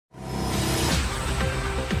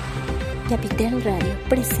Capital Radio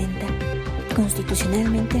presenta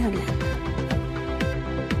Constitucionalmente Hablando.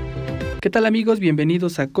 ¿Qué tal, amigos?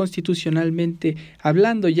 Bienvenidos a Constitucionalmente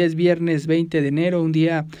Hablando. Ya es viernes 20 de enero, un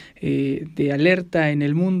día de alerta en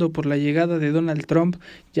el mundo por la llegada de Donald Trump,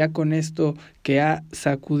 ya con esto que ha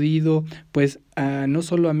sacudido pues no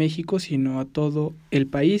solo a México, sino a todo el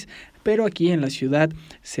país. Pero aquí en la ciudad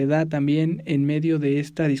se da también en medio de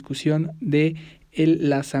esta discusión de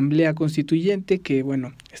la Asamblea Constituyente, que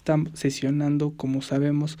están sesionando, como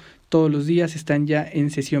sabemos, todos los días, están ya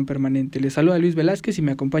en sesión permanente. Les saluda Luis Velázquez y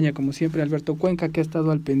me acompaña como siempre Alberto Cuenca, que ha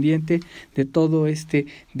estado al pendiente de todo este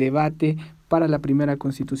debate para la primera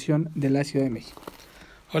Constitución de la Ciudad de México.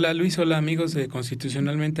 Hola Luis, hola amigos de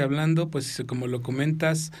Constitucionalmente Hablando. Pues como lo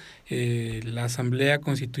comentas, la Asamblea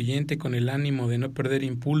Constituyente, con el ánimo de no perder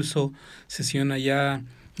impulso, sesiona ya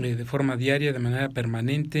de forma diaria, de manera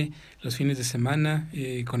permanente, los fines de semana,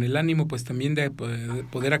 con el ánimo pues también de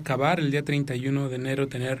poder acabar el día 31 de enero,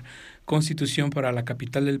 tener Constitución para la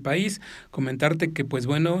capital del país. Comentarte que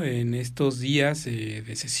en estos días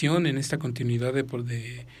de sesión, en esta continuidad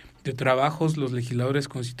de trabajos, los legisladores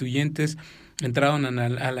constituyentes entraron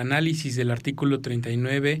al análisis del artículo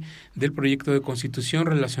 39 del proyecto de Constitución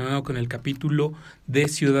relacionado con el capítulo de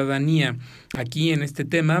ciudadanía. Aquí en este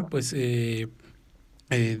tema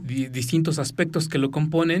distintos aspectos que lo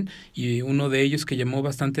componen, y uno de ellos que llamó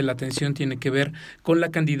bastante la atención tiene que ver con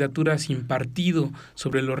la candidatura sin partido,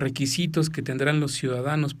 sobre los requisitos que tendrán los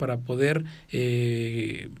ciudadanos para poder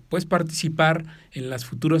participar en las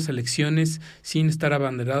futuras elecciones sin estar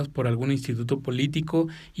abanderados por algún instituto político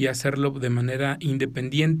y hacerlo de manera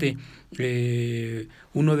independiente.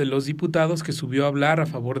 Uno de los diputados que subió a hablar a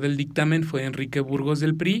favor del dictamen fue Enrique Burgos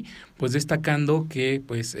del PRI, pues destacando que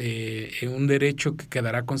un derecho que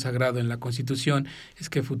quedará consagrado en la Constitución es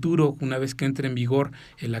que futuro, una vez que entre en vigor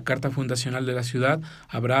la Carta Fundacional de la Ciudad,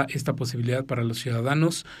 habrá esta posibilidad para los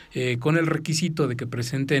ciudadanos con el requisito de que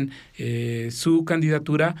presenten su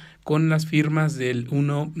candidatura con las firmas del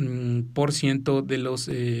 1%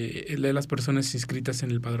 de las personas inscritas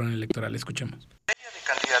en el padrón electoral. Escuchemos.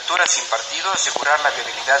 Candidatura sin partido, asegurar la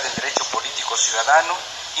viabilidad del derecho político ciudadano,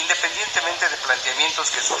 independientemente de planteamientos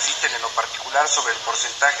que susciten en lo particular sobre el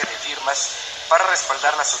porcentaje de firmas para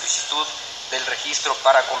respaldar la solicitud del registro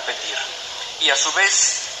para competir. Y a su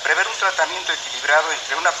vez, prever un tratamiento equilibrado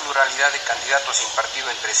entre una pluralidad de candidatos sin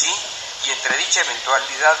partido entre sí y entre dicha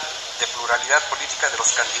eventualidad de pluralidad política de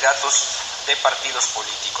los candidatos de partidos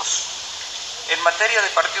políticos. En materia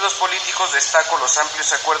de partidos políticos, destaco los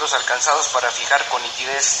amplios acuerdos alcanzados para fijar con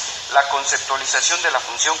nitidez la conceptualización de la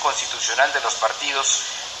función constitucional de los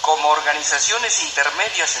partidos como organizaciones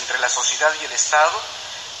intermedias entre la sociedad y el Estado,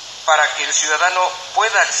 para que el ciudadano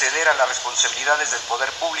pueda acceder a las responsabilidades del poder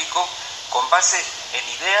público con base en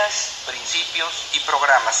ideas, principios y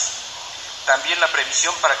programas. También la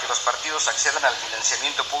previsión para que los partidos accedan al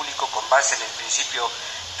financiamiento público con base en el principio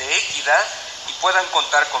de equidad y puedan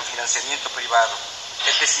contar con financiamiento privado,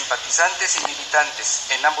 el de simpatizantes y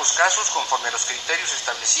militantes, en ambos casos conforme a los criterios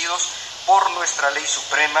establecidos por nuestra Ley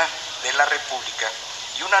Suprema de la República,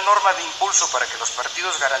 y una norma de impulso para que los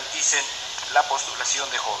partidos garanticen la postulación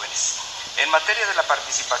de jóvenes. En materia de la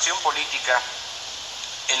participación política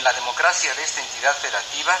en la democracia de esta entidad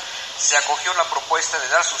federativa, se acogió la propuesta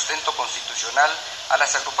de dar sustento constitucional a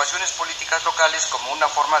las agrupaciones políticas locales como una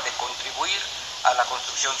forma de contribuir a la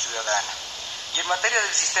construcción ciudadana. Y en materia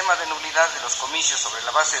del sistema de nulidad de los comicios, sobre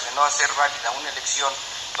la base de no hacer válida una elección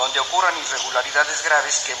donde ocurran irregularidades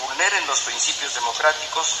graves que vulneren los principios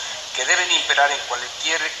democráticos que deben imperar en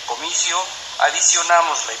cualquier comicio,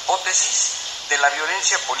 adicionamos la hipótesis de la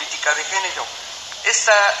violencia política de género.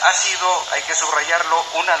 Esta ha sido, hay que subrayarlo,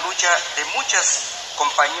 una lucha de muchas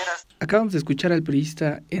compañeras. Acabamos de escuchar al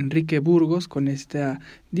priista Enrique Burgos con esta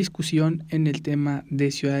discusión en el tema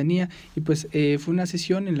de ciudadanía, y fue una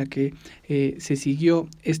sesión en la que se siguió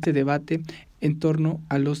este debate en torno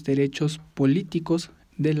a los derechos políticos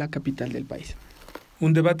de la capital del país.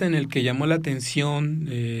 Un debate en el que llamó la atención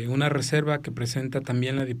una reserva que presenta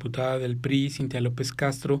también la diputada del PRI, Cintia López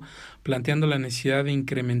Castro, planteando la necesidad de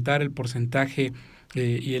incrementar el porcentaje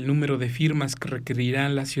y el número de firmas que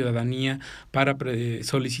requerirán la ciudadanía para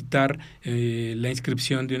solicitar la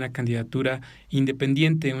inscripción de una candidatura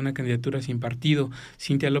independiente, una candidatura sin partido.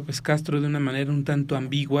 Cintia López Castro, de una manera un tanto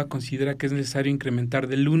ambigua, considera que es necesario incrementar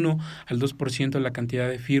del 1 al 2% la cantidad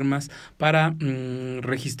de firmas para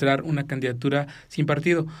registrar una candidatura sin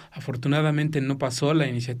partido. Afortunadamente no pasó la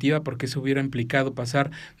iniciativa, porque eso hubiera implicado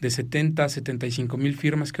pasar de 70 a 75 mil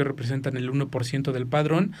firmas, que representan el 1% del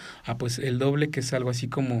padrón, a el doble, que es algo así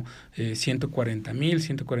como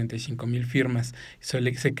 145,000 firmas.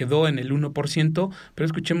 Se quedó en el 1%, pero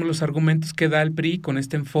escuchemos los argumentos que da el PRI con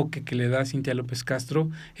este enfoque que le da Cintia López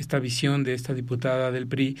Castro, esta visión de esta diputada del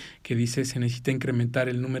PRI que dice se necesita incrementar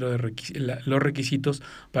el número de los requisitos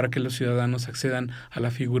para que los ciudadanos accedan a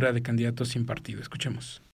la figura de candidatos sin partido.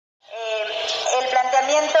 Escuchemos. El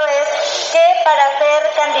planteamiento es que para ser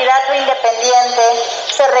candidato independiente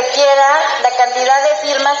se requiera la cantidad de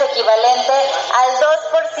firmas equivalente al 2%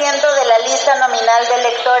 de la lista nominal de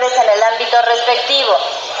electores en el ámbito respectivo.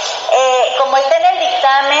 Como está en el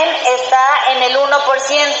dictamen, está en el 1%.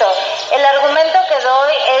 El argumento que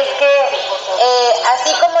doy es que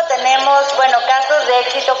así como tenemos, casos de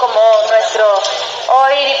éxito como nuestro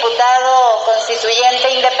hoy diputado constituyente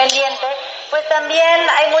independiente, pues también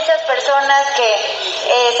hay muchas personas que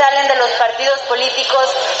salen de los partidos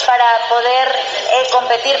políticos para poder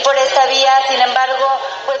competir por esta vía, sin embargo,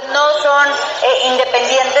 pues no son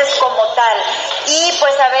independientes como tal. Y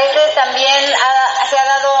pues a veces también se ha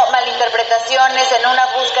dado malinterpretaciones en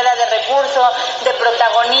una búsqueda de recurso, de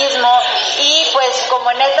protagonismo, y pues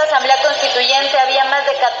como en esta Asamblea Constituyente había más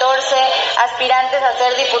de 14 aspirantes a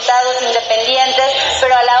ser diputados independientes,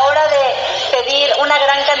 pero a la hora de pedir una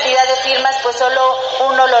gran cantidad de firmas, pues solo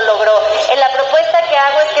uno lo logró. La propuesta que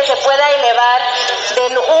hago es que se pueda elevar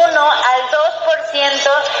del 1 al 2%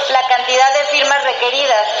 la cantidad de firmas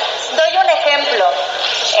requeridas. Doy un ejemplo.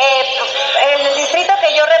 El distrito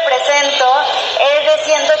que yo represento es de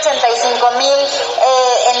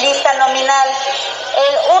 185,000 en lista nominal.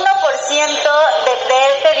 El 1% de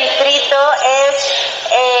este distrito es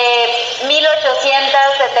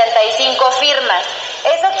 1,875 firmas.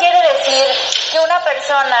 Eso quiere decir que una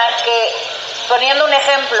persona que, poniendo un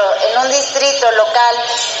ejemplo, en un distrito local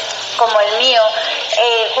como el mío,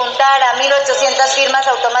 juntar a 1,800 firmas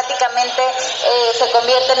automáticamente se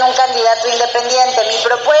convierte en un candidato independiente. Mi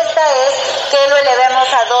propuesta es que lo elevemos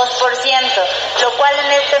a 2%, lo cual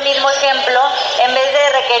en este mismo ejemplo, en vez de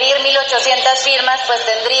requerir 1,800 firmas, pues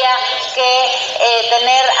tendría que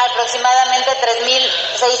tener aproximadamente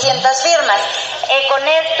 3,600 firmas. Con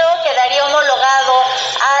esto quedaría homologado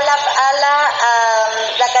a la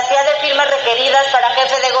cantidad de firmas requeridas para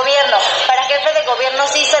jefe de gobierno. Para jefe de gobierno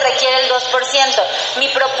sí se requiere el 2%. Mi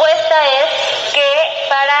propuesta es que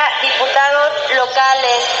para diputados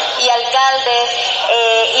locales y alcaldes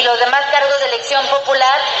y los demás cargos de elección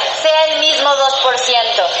popular sea el mismo 2%.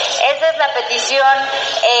 Esa es la petición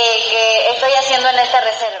que estoy haciendo en esta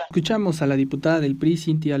reserva. Escuchamos a la diputada del PRI,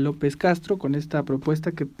 Cintia López Castro, con esta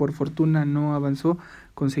propuesta que por fortuna no avanzó.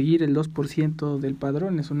 Conseguir el 2% del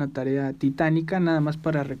padrón es una tarea titánica, nada más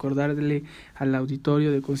para recordarle al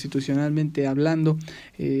auditorio de Constitucionalmente Hablando,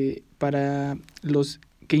 para los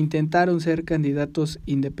que intentaron ser candidatos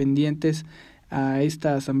independientes a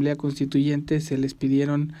esta Asamblea Constituyente se les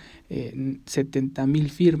pidieron 70,000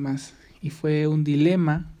 firmas y fue un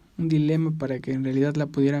dilema para que en realidad la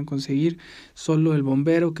pudieran conseguir. Solo el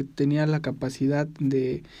bombero, que tenía la capacidad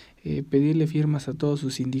de pedirle firmas a todo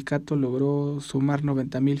su sindicato, logró sumar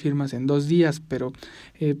 90,000 firmas en 2 días, pero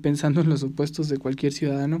pensando en los supuestos de cualquier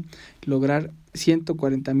ciudadano, lograr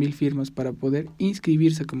 140,000 firmas para poder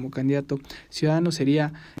inscribirse como candidato ciudadano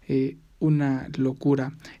sería una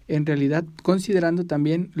locura, en realidad, considerando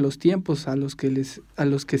también los tiempos a los que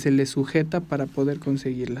se les sujeta para poder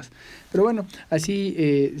conseguirlas. Pero bueno, así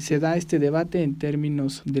se da este debate en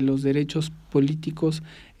términos de los derechos políticos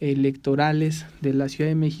electorales de la Ciudad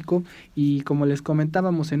de México, y como les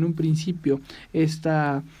comentábamos en un principio,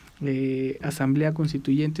 esta Asamblea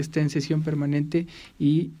Constituyente está en sesión permanente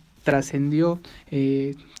y trascendió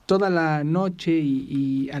toda la noche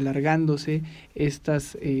y alargándose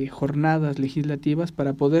estas jornadas legislativas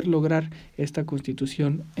para poder lograr esta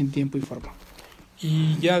Constitución en tiempo y forma.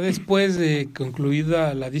 Y ya después de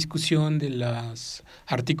concluida la discusión de los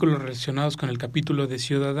artículos relacionados con el capítulo de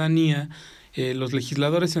ciudadanía, los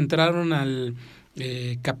legisladores entraron al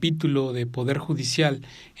capítulo de Poder Judicial,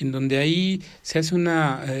 en donde ahí se hace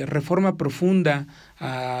una reforma profunda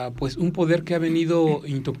a pues un poder que ha venido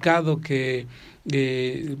intocado, que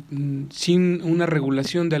sin una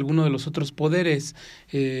regulación de alguno de los otros poderes,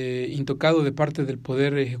 intocado de parte del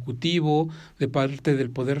Poder Ejecutivo, de parte del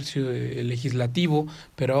Poder Legislativo,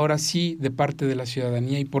 pero ahora sí de parte de la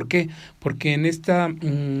ciudadanía. ¿Y por qué? Porque en esta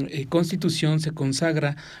Constitución se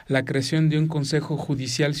consagra la creación de un Consejo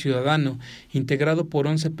Judicial Ciudadano, integrado integrado por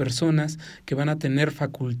 11 personas que van a tener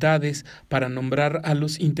facultades para nombrar a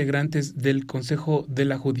los integrantes del Consejo de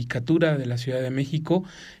la Judicatura de la Ciudad de México,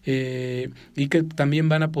 y que también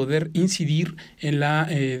van a poder incidir en la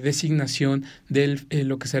designación de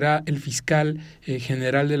lo que será el fiscal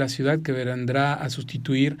general de la ciudad, que vendrá a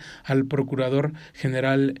sustituir al Procurador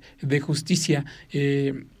General de Justicia.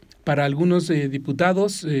 Para algunos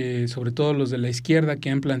diputados, sobre todo los de la izquierda,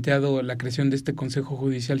 que han planteado la creación de este Consejo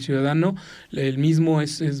Judicial Ciudadano, el mismo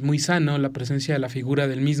es muy sano, la presencia de la figura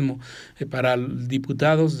del mismo. Para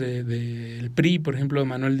diputados del PRI, por ejemplo,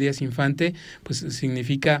 Manuel Díaz Infante, pues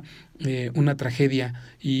significa una tragedia.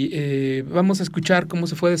 Y vamos a escuchar cómo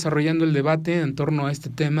se fue desarrollando el debate en torno a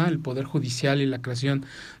este tema, el Poder Judicial y la creación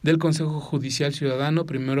del Consejo Judicial Ciudadano.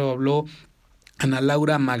 Primero habló Ana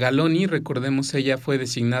Laura Magaloni, recordemos, ella fue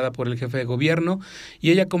designada por el jefe de gobierno, y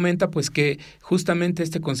ella comenta pues que justamente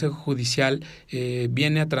este Consejo Judicial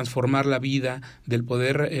viene a transformar la vida del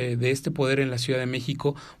poder, de este poder en la Ciudad de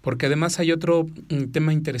México, porque además hay otro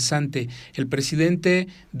tema interesante. El presidente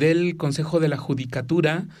del Consejo de la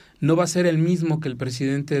Judicatura no va a ser el mismo que el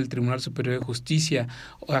presidente del Tribunal Superior de Justicia.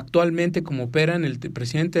 Actualmente, como operan, el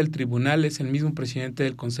presidente del tribunal es el mismo presidente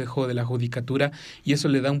del Consejo de la Judicatura, y eso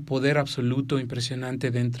le da un poder absoluto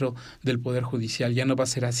impresionante dentro del Poder Judicial. Ya no va a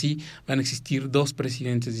ser así, van a existir 2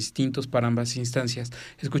 presidentes distintos para ambas instancias.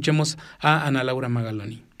 Escuchemos a Ana Laura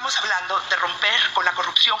Magaloni. Estamos hablando de romper con la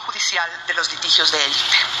corrupción judicial de los litigios de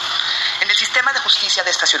élite. En el sistema de justicia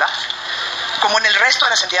de esta ciudad, como en el resto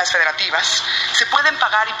de las entidades federativas, se pueden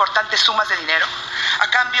pagar importantes sumas de dinero a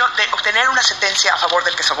cambio de obtener una sentencia a favor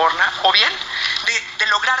del que soborna, o bien de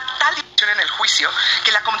lograr tal división en el juicio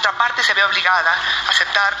que la contraparte se ve obligada a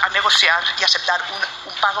aceptar, a negociar y aceptar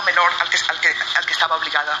un pago menor al que estaba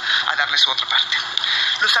obligada a darle su otra parte.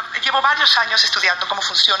 Llevo varios años estudiando cómo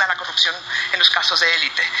funciona la corrupción en los casos de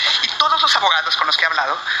élite, y todos los abogados con los que he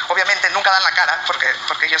hablado, obviamente nunca dan la cara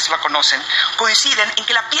porque ellos lo conocen, coinciden en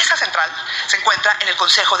que la pieza central se encuentra en el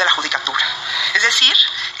Consejo de la Judicatura, es decir,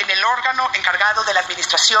 en el órgano encargado de la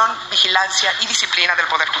administración, vigilancia y disciplina del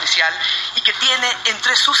Poder Judicial, y que tiene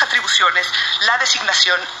entre sus atribuciones la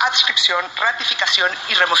designación, adscripción, ratificación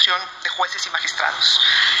y remoción de jueces y magistrados.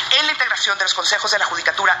 En la integración de los consejos de la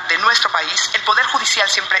Judicatura de nuestro país, el Poder Judicial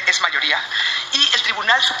siempre es mayoría, y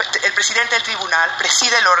el presidente del tribunal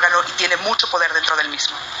preside el órgano y tiene mucho poder dentro del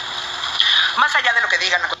mismo. Más allá de lo que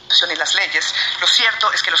digan la Constitución y las leyes, lo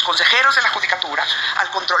cierto es que los consejeros de la Judicatura, al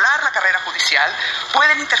controlar la carrera judicial,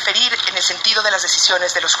 pueden interferir en el sentido de las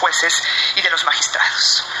decisiones de los jueces y de los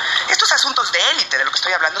magistrados. Estos asuntos de élite de lo que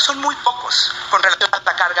estoy hablando son muy pocos con relación a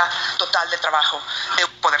la carga total de trabajo de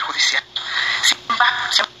un Poder Judicial. Sin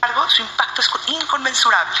embargo, su impacto es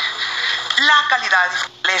inconmensurable. La calidad y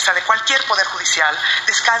fortaleza de cualquier poder judicial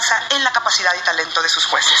descansa en la capacidad y talento de sus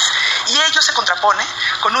jueces, y ello se contrapone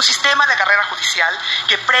con un sistema de carrera judicial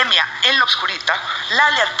que premia en lo obscurita la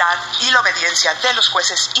lealtad y la obediencia de los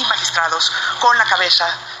jueces y magistrados con la cabeza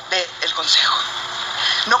del Consejo.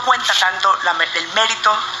 No cuenta tanto el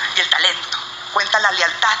mérito y el talento, cuenta la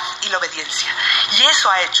lealtad y la obediencia. Y eso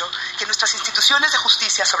ha hecho que nuestras instituciones de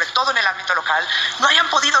justicia, sobre todo en el ámbito local, no hayan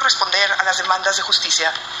podido responder a las demandas de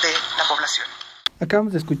justicia de la población.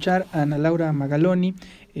 Acabamos de escuchar a Ana Laura Magaloni.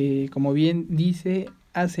 Como bien dice,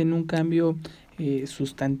 hacen un cambio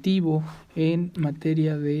sustantivo en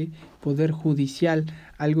materia de poder judicial,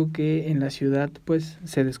 algo que en la ciudad pues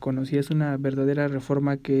se desconocía. Es una verdadera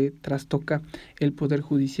reforma que trastoca el poder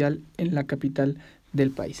judicial en la capital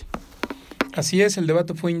del país. Así es, el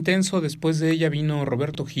debate fue intenso. Después de ella vino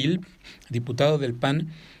Roberto Gil, diputado del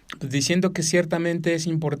PAN, diciendo que ciertamente es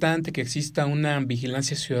importante que exista una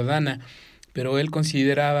vigilancia ciudadana, pero él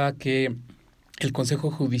consideraba que el Consejo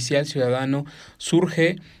Judicial Ciudadano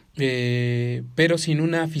surge pero sin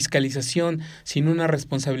una fiscalización, sin una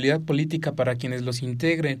responsabilidad política para quienes los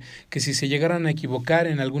integren, que si se llegaran a equivocar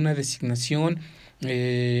en alguna designación,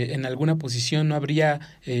 en alguna posición, no habría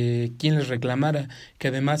quien les reclamara, que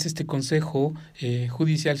además este Consejo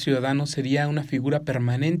Judicial Ciudadano sería una figura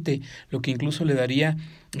permanente, lo que incluso le daría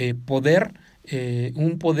poder,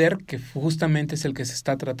 un poder que justamente es el que se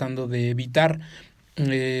está tratando de evitar.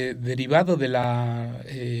 Derivado de la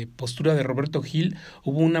postura de Roberto Gil,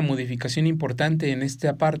 hubo una modificación importante en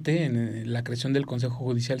esta parte, en la creación del Consejo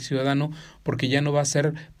Judicial Ciudadano, porque ya no va a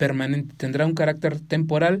ser permanente, tendrá un carácter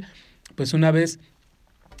temporal, pues una vez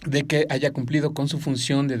de que haya cumplido con su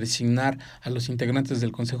función de designar a los integrantes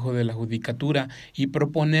del Consejo de la Judicatura y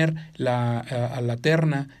proponer a la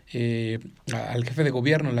terna, al jefe de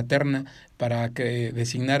gobierno, la terna, para que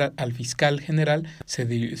designar al fiscal general, se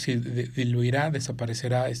diluirá,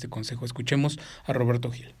 desaparecerá este Consejo. Escuchemos a Roberto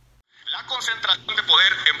Gil. La La concentración de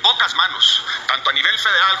poder en pocas manos, tanto a nivel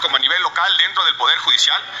federal como a nivel local dentro del Poder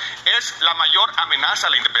Judicial, es la mayor amenaza a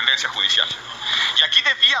la independencia judicial. Y aquí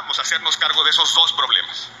debíamos hacernos cargo de esos dos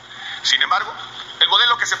problemas. Sin embargo, el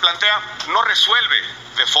modelo que se plantea no resuelve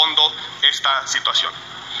de fondo esta situación.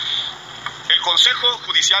 El Consejo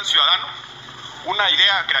Judicial Ciudadano, una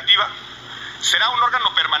idea creativa, será un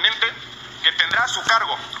órgano permanente que tendrá a su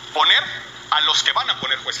cargo poner a los que van a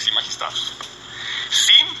poner jueces y magistrados,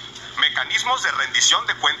 sin mecanismos de rendición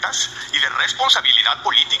de cuentas y de responsabilidad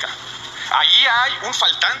política. Allí hay un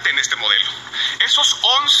faltante en este modelo. Esas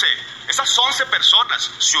 11 personas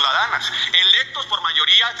ciudadanas electos por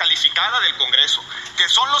mayoría calificada del Congreso, que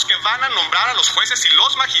son los que van a nombrar a los jueces y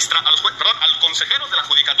los magistrados, a los consejeros de la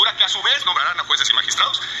Judicatura, que a su vez nombrarán a jueces y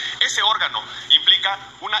magistrados. Ese órgano implica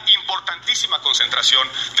una importantísima concentración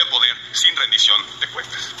de poder sin rendición de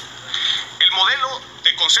cuentas. El modelo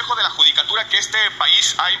de Consejo de la Judicatura que este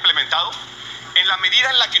país ha implementado, en la medida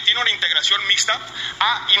en la que tiene una integración mixta,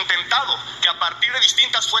 ha intentado que a partir de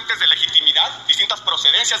distintas fuentes de legitimidad, distintas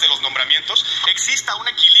procedencias de los nombramientos, exista un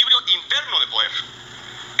equilibrio interno de poder.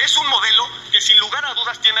 Es un modelo que sin lugar a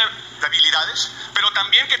dudas tiene debilidades, pero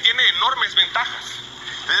también que tiene enormes ventajas.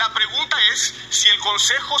 La pregunta es si el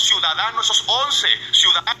Consejo Ciudadano, esos 11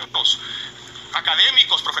 ciudadanos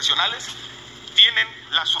académicos, profesionales, tienen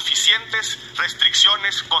las suficientes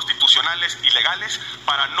restricciones constitucionales y legales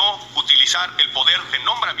para no utilizar el poder de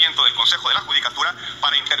nombramiento del Consejo de la Judicatura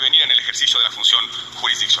para intervenir en el ejercicio de la función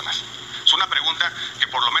jurisdiccional. Es una pregunta que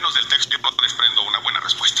por lo menos del texto no desprendo una buena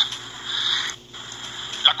respuesta.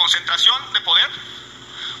 La concentración de poder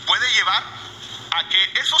puede llevar a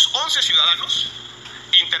que esos 11 ciudadanos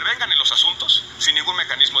intervengan en los asuntos sin ningún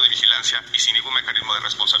mecanismo de vigilancia y sin ningún mecanismo de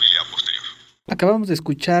responsabilidad posterior. Acabamos de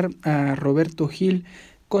escuchar a Roberto Gil,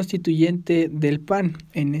 constituyente del PAN.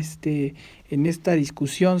 En esta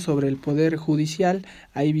discusión sobre el Poder Judicial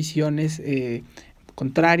hay visiones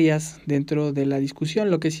contrarias dentro de la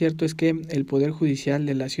discusión. Lo que es cierto es que el Poder Judicial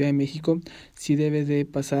de la Ciudad de México sí debe de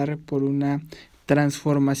pasar por una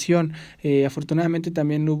transformación. Afortunadamente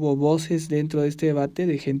también hubo voces dentro de este debate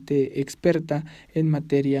de gente experta en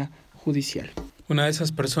materia judicial. Una de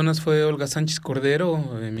esas personas fue Olga Sánchez Cordero,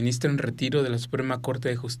 ministra en retiro de la Suprema Corte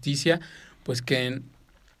de Justicia, pues quien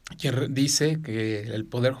dice que el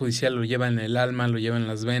Poder Judicial lo lleva en el alma, lo lleva en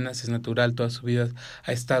las venas, es natural, toda su vida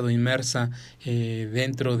ha estado inmersa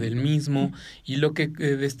dentro del mismo, y lo que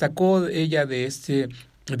destacó ella de este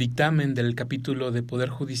dictamen del capítulo de Poder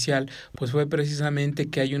Judicial, pues fue precisamente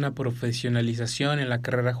que hay una profesionalización en la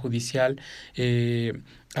carrera judicial,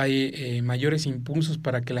 hay mayores impulsos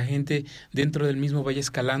para que la gente dentro del mismo vaya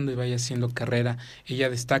escalando y vaya haciendo carrera. Ella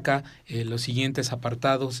destaca los siguientes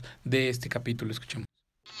apartados de este capítulo. Escuchemos.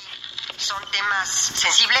 Son temas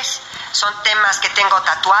sensibles, son temas que tengo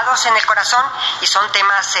tatuados en el corazón y son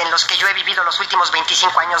temas en los que yo he vivido los últimos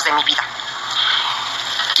 25 años de mi vida.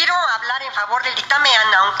 Quiero hablar en favor del dictamen,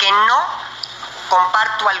 aunque no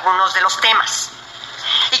comparto algunos de los temas.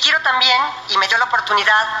 Y quiero también, y me dio la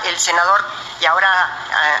oportunidad el senador y ahora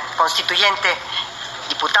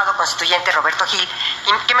diputado constituyente Roberto Gil,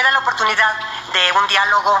 que me da la oportunidad de un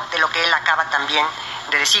diálogo de lo que él acaba también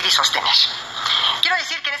de decir y sostener. Quiero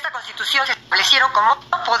decir que en esta Constitución se establecieron, como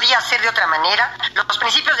no podía ser de otra manera, los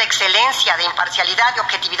principios de excelencia, de imparcialidad, de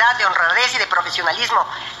objetividad, de honradez y de profesionalismo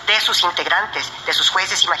de sus integrantes, de sus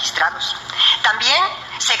jueces y magistrados. También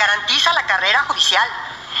se garantiza la carrera judicial.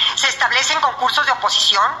 Se establecen concursos de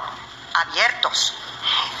oposición abiertos.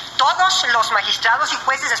 Todos los magistrados y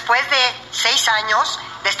jueces, después de 6 años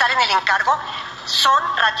de estar en el encargo,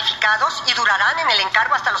 son ratificados y durarán en el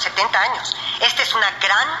encargo hasta los 70 años. Esta es una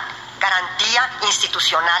gran garantía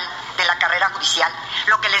institucional de la carrera judicial,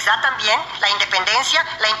 lo que les da también la independencia,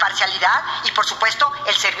 la imparcialidad y, por supuesto,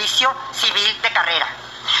 el servicio civil de carrera.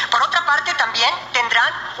 Por otra parte, también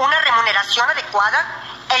tendrán una remuneración adecuada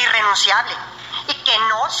e irrenunciable y que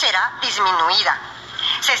no será disminuida.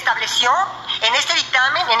 Se estableció en este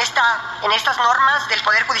dictamen, en estas normas del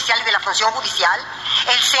Poder Judicial y de la función judicial,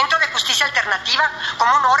 el Centro de Justicia Alternativa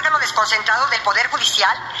como un órgano desconcentrado del Poder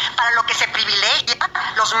Judicial para lo que se privilegia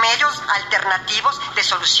los medios alternativos de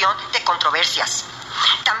solución de controversias.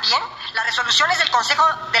 También las resoluciones del Consejo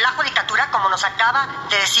de la Judicatura, como nos acaba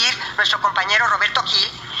de decir nuestro compañero Roberto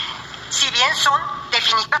Gil, si bien son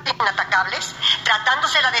definitivamente inatacables,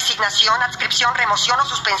 tratándose de la designación, adscripción, remoción o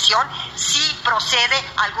suspensión, sí procede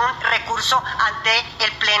algún recurso ante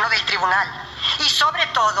el Pleno del Tribunal. Y sobre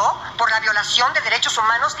todo por la violación de derechos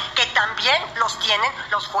humanos que también los tienen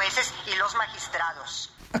los jueces y los magistrados.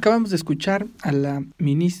 Acabamos de escuchar a la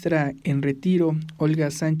ministra en retiro, Olga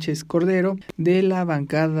Sánchez Cordero, de la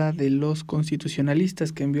bancada de los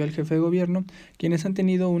constitucionalistas que envió el jefe de gobierno, quienes han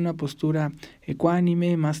tenido una postura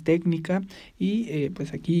ecuánime, más técnica, y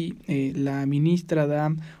pues aquí la ministra da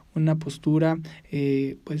una postura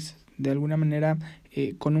pues de alguna manera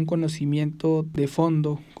con un conocimiento de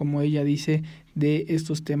fondo, como ella dice, de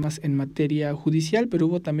estos temas en materia judicial, pero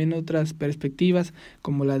hubo también otras perspectivas,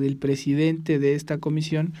 como la del presidente de esta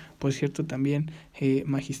comisión, por cierto también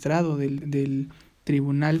magistrado del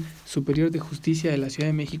Tribunal Superior de Justicia de la Ciudad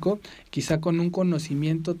de México, quizá con un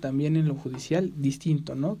conocimiento también en lo judicial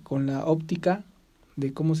distinto, ¿no? Con la óptica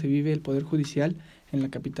de cómo se vive el Poder Judicial en la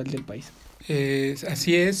capital del país.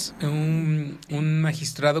 Así es, un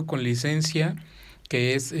magistrado con licencia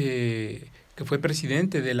que fue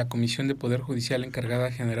presidente de la Comisión de Poder Judicial encargada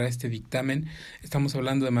de generar este dictamen. Estamos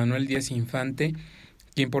hablando de Manuel Díaz Infante,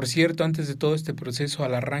 quien, por cierto, antes de todo este proceso,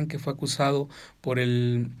 al arranque fue acusado por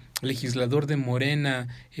el legislador de Morena,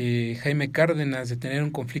 Jaime Cárdenas, de tener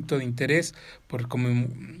un conflicto de interés como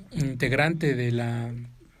integrante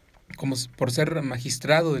por ser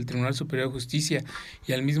magistrado del Tribunal Superior de Justicia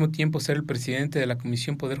y al mismo tiempo ser el presidente de la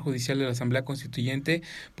Comisión Poder Judicial de la Asamblea Constituyente,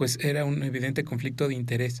 pues era un evidente conflicto de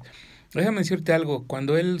interés. Déjame decirte algo,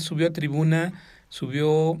 cuando él subió a tribuna,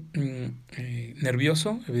 subió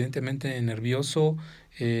nervioso, evidentemente nervioso,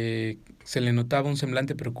 se le notaba un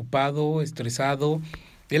semblante preocupado, estresado.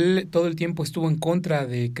 Él todo el tiempo estuvo en contra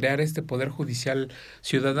de crear este Poder Judicial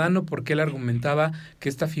ciudadano porque él argumentaba que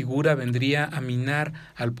esta figura vendría a minar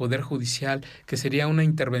al Poder Judicial, que sería una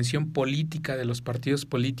intervención política de los partidos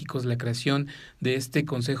políticos, la creación de este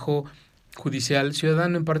Consejo Judicial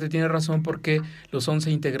Ciudadano. En parte tiene razón porque los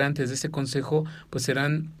 11 integrantes de ese consejo pues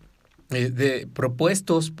serán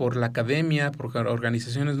propuestos por la academia, por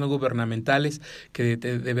organizaciones no gubernamentales que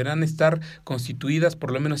deberán estar constituidas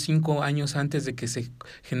por lo menos 5 años antes de que se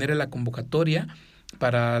genere la convocatoria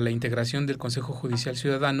para la integración del Consejo Judicial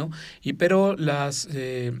Ciudadano, pero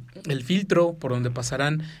el filtro por donde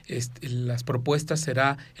pasarán las propuestas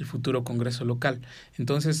será el futuro Congreso local.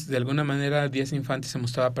 Entonces, de alguna manera, Díaz Infante se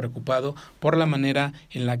mostraba preocupado por la manera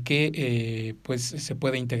en la que pues se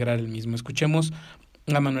puede integrar el mismo. Escuchemos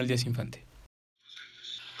a Manuel Díaz Infante.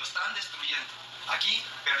 Lo están destruyendo. Aquí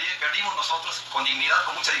perdimos nosotros con dignidad,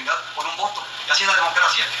 con mucha dignidad, por un voto. Y así es la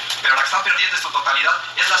democracia. Pero la que están perdiendo en su totalidad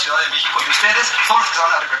es la Ciudad de México y ustedes son los que se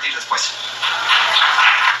van a repetir después.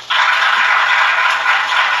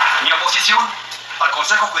 Mi oposición al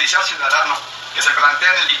Consejo Judicial Ciudadano que se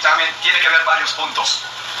plantea en el dictamen tiene que ver varios puntos.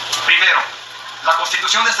 Primero, la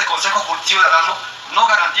constitución de este Consejo Ciudadano no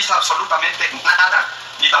garantiza absolutamente nada,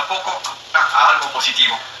 ni tampoco a algo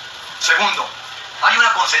positivo. Segundo, hay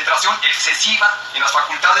una concentración excesiva en las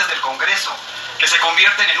facultades del Congreso, que se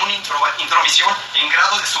convierten en una intromisión en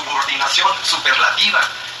grado de subordinación superlativa.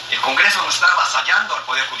 El Congreso nos está avasallando al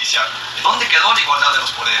Poder Judicial. ¿Dónde quedó la igualdad de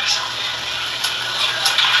los poderes?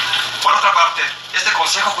 Por otra parte, este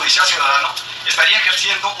Consejo Judicial Ciudadano estaría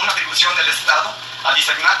ejerciendo una atribución del Estado al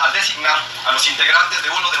designar a los integrantes de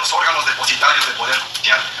uno de los órganos depositarios del Poder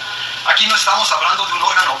Judicial. Aquí no estamos hablando de un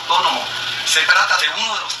órgano autónomo, se trata de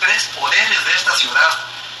uno de los 3 poderes de esta ciudad.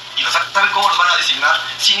 ¿Y saben cómo los van a designar?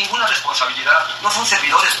 Sin ninguna responsabilidad. No son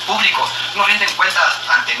servidores públicos, no rinden cuentas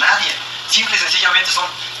ante nadie. Simple y sencillamente son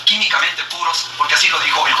químicamente puros, porque así lo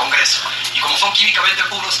dijo el Congreso. Y como son químicamente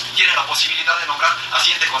puros, tienen la posibilidad de nombrar a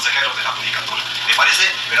 7 consejeros de la Judicatura. Me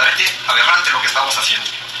parece verdaderamente aberrante lo que estamos haciendo.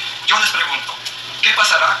 Yo les pregunto, ¿qué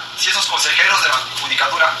pasará si esos consejeros de la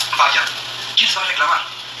Judicatura fallan? ¿Quién se va a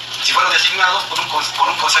reclamar? Si fueron designados por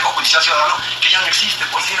un Consejo Judicial Ciudadano que ya no existe,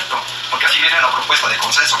 por cierto, porque así viene la propuesta de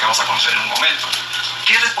consenso que vamos a conocer en un momento.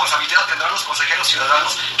 ¿Qué responsabilidad tendrán los consejeros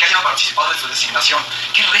ciudadanos que hayan participado en su designación?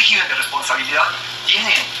 ¿Qué régimen de responsabilidad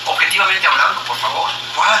tienen, objetivamente hablando, por favor?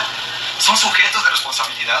 ¿Cuál? ¿Son sujetos de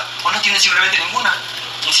responsabilidad o no tienen simplemente ninguna?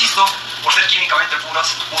 Insisto, por ser químicamente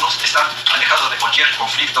puros, están alejados de cualquier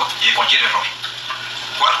conflicto y de cualquier error.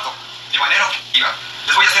 Cuarto, de manera objetiva,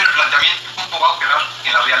 les voy a hacer el planteamiento cómo va a operar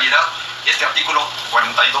en la realidad este artículo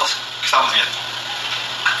 42 que estamos viendo.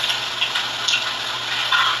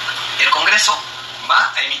 El Congreso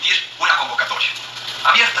va a emitir una convocatoria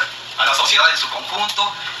abierta a la sociedad en su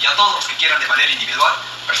conjunto y a todos los que quieran de manera individual,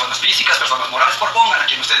 personas físicas, personas morales, propongan a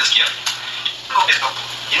quien ustedes quieran.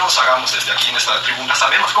 Y no nos hagamos desde aquí en esta tribuna,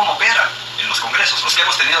 sabemos cómo operan en los congresos, los que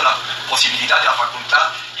hemos tenido la posibilidad, la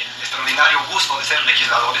facultad y el extraordinario gusto de ser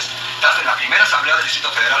legisladores, tanto en la primera Asamblea del Distrito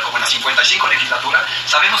Federal como en la 55 legislatura,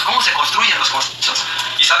 sabemos cómo se construyen los congresos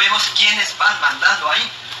y sabemos quiénes van mandando ahí.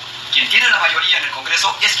 Quien tiene la mayoría en el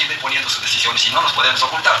Congreso es quien va poniendo sus decisiones y no nos podemos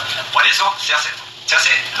ocultar. Por eso se se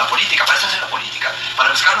hace la política, para eso se hace la política,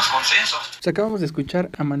 para buscar los consensos. Pues acabamos de escuchar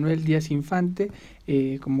a Manuel Díaz Infante.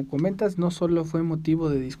 Como comentas, no solo fue motivo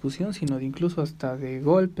de discusión, sino de incluso hasta de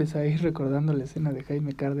golpes, ahí recordando la escena de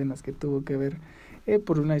Jaime Cárdenas que tuvo que ver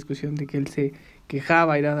por una discusión de que él se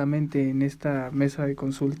quejaba airadamente en esta mesa de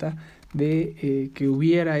consulta de que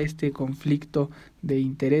hubiera este conflicto de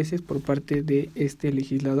intereses por parte de este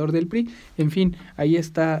legislador del PRI. En fin, ahí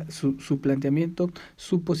está su planteamiento,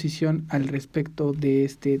 su posición al respecto de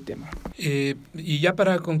este tema. Y ya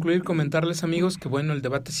para concluir, comentarles, amigos, que bueno, el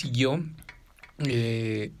debate siguió.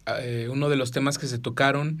 Uno de los temas que se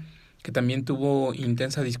tocaron, que también tuvo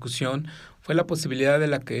intensa discusión, fue la posibilidad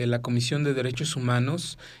de que la Comisión de Derechos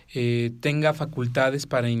Humanos tenga facultades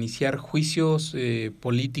para iniciar juicios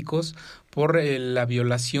políticos por la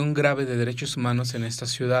violación grave de derechos humanos en esta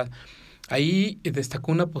ciudad. Ahí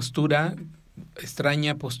destacó una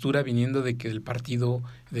extraña postura viniendo de que el partido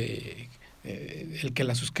el que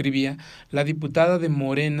la suscribía, la diputada de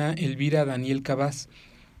Morena, Elvira Daniel Cabaz.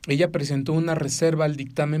 Ella presentó una reserva al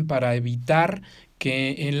dictamen para evitar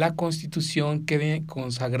que en la Constitución quede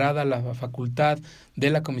consagrada la facultad de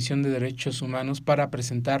la Comisión de Derechos Humanos para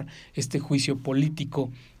presentar este juicio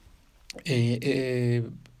político.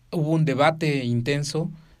 Hubo un debate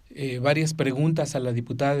intenso, varias preguntas a la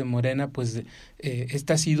diputada de Morena, pues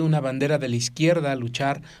esta ha sido una bandera de la izquierda,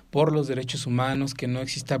 luchar por los derechos humanos, que no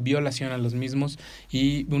exista violación a los mismos,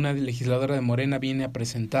 y una legisladora de Morena viene a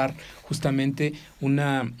presentar justamente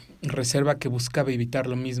una reserva que buscaba evitar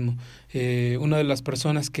lo mismo. Una de las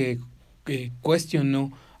personas que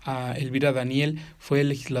cuestionó a Elvira Daniel fue el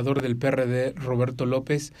legislador del PRD, Roberto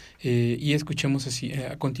López, y escuchemos así,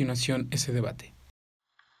 a continuación ese debate.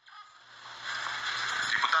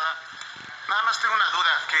 Nada más tengo una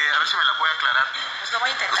duda, que a ver si me la puede aclarar. Pues lo voy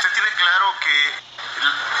a intentar. Usted tiene claro que,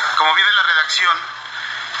 como viene la redacción,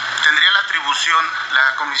 tendría la atribución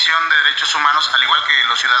la Comisión de Derechos Humanos, al igual que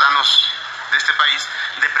los ciudadanos de este país,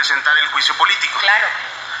 de presentar el juicio político. Claro.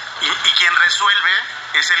 Y quien resuelve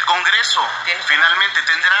es el Congreso. Finalmente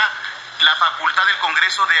tendrá la facultad del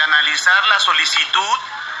Congreso de analizar la solicitud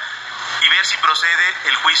y ver si procede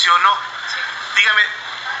el juicio o no. Sí. Dígame,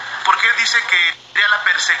 ¿por qué dice que tendría la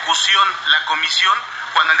persecución la comisión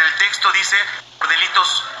cuando en el texto dice por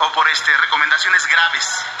delitos o por recomendaciones graves?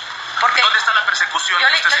 Porque ¿dónde está la persecución?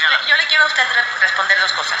 Yo le quiero a usted responder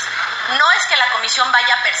dos cosas. No es que la comisión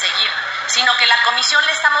vaya a perseguir, sino que la comisión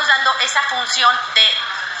le estamos dando esa función de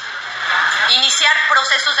iniciar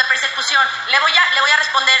procesos de persecución. Le voy a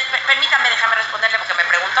responder, permítame, déjame responderle porque me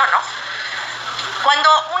preguntó, ¿no? Cuando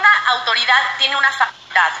una autoridad tiene una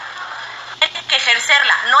facultad, tiene que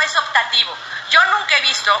ejercerla, no es optativo. Yo nunca he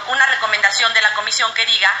visto una recomendación de la comisión que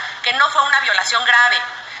diga que no fue una violación grave.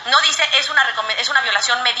 No dice es una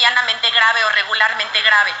violación medianamente grave o regularmente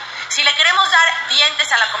grave. Si le queremos dar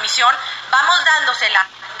dientes a la comisión, vamos dándosela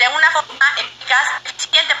de una forma eficaz,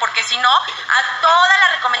 eficiente, porque si no, a todas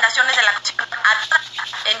las recomendaciones de la comisión,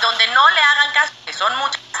 en donde no le hagan caso, que son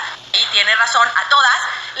muchas, y tiene razón, a todas,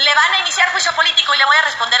 le van a iniciar juicio político, y le voy a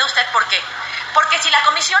responder a usted por qué. Porque si la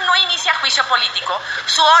comisión no inicia juicio político,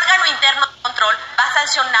 su órgano interno de control va a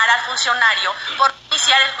sancionar al funcionario por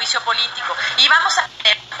iniciar el juicio político. Y vamos a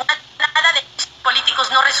tener una nada de juicios políticos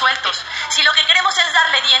no resueltos. Si lo que queremos es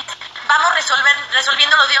darle dientes, vamos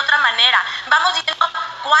resolviéndolo de otra manera. Vamos diciendo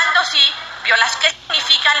cuándo sí, qué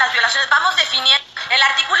significan las violaciones. Vamos definiendo. El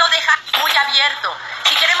artículo deja muy abierto.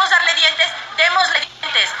 Si queremos darle dientes, démosle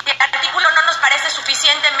dientes. Si el artículo no nos parece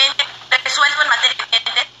suficientemente resuelto en materia de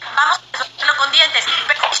dientes, vamos a resolverlo con dientes.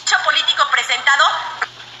 Pero el juicio político presentado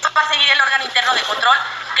va a seguir el órgano interno de control.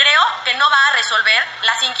 Creo que no va a resolver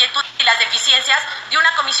las inquietudes y las deficiencias de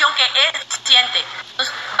una comisión que es eficiente.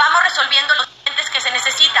 Entonces, vamos resolviendo los dientes que se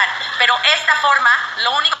necesitan, pero esta forma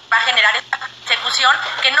lo único que va a generar es una persecución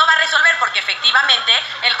que no va a resolver, porque efectivamente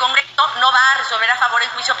el Congreso no va a resolver a favor el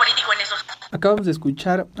juicio político en esos casos. Acabamos de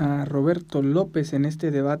escuchar a Roberto López en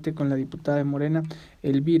este debate con la diputada de Morena,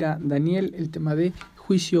 Elvira Daniel, el tema de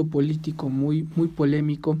juicio político muy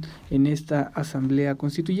polémico en esta Asamblea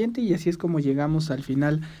Constituyente, y así es como llegamos al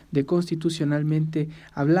final de Constitucionalmente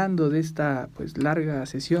Hablando, de esta larga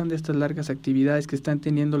sesión, de estas largas actividades que están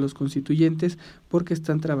teniendo los constituyentes, porque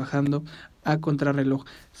están trabajando a contrarreloj.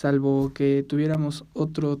 Salvo que tuviéramos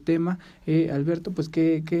otro tema, Alberto,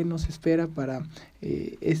 ¿qué nos espera para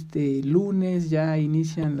este lunes? Ya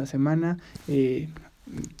inician la semana,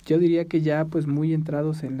 yo diría que ya muy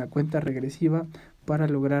entrados en la cuenta regresiva para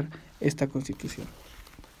lograr esta Constitución.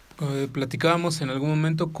 Platicábamos en algún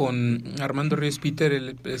momento con Armando Ríos Peter,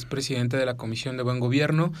 el es presidente de la Comisión de Buen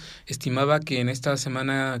Gobierno. Estimaba que en esta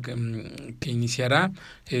semana que iniciará,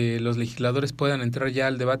 los legisladores puedan entrar ya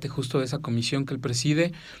al debate justo de esa comisión que él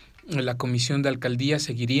preside. La Comisión de Alcaldía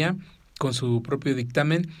seguiría con su propio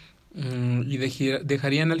dictamen y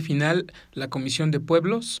dejarían al final la Comisión de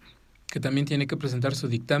Pueblos, que también tiene que presentar su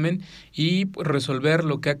dictamen y resolver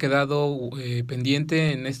lo que ha quedado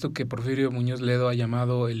pendiente en esto que Porfirio Muñoz Ledo ha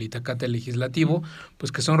llamado el itacate legislativo,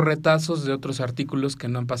 pues que son retazos de otros artículos que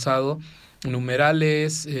no han pasado,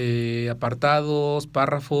 numerales, apartados,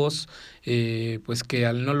 párrafos, pues que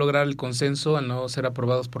al no lograr el consenso, al no ser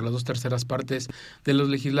aprobados por las 2/3 partes de los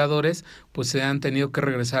legisladores, pues se han tenido que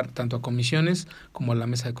regresar tanto a comisiones como a la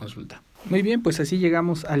mesa de consulta. Muy bien, pues así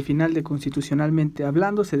llegamos al final de Constitucionalmente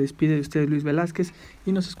Hablando. Se despide de usted Luis Velázquez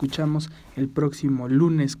y nos escuchamos el próximo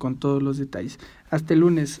lunes con todos los detalles. Hasta el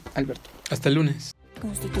lunes, Alberto. Hasta el lunes.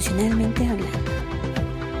 Constitucionalmente Hablando.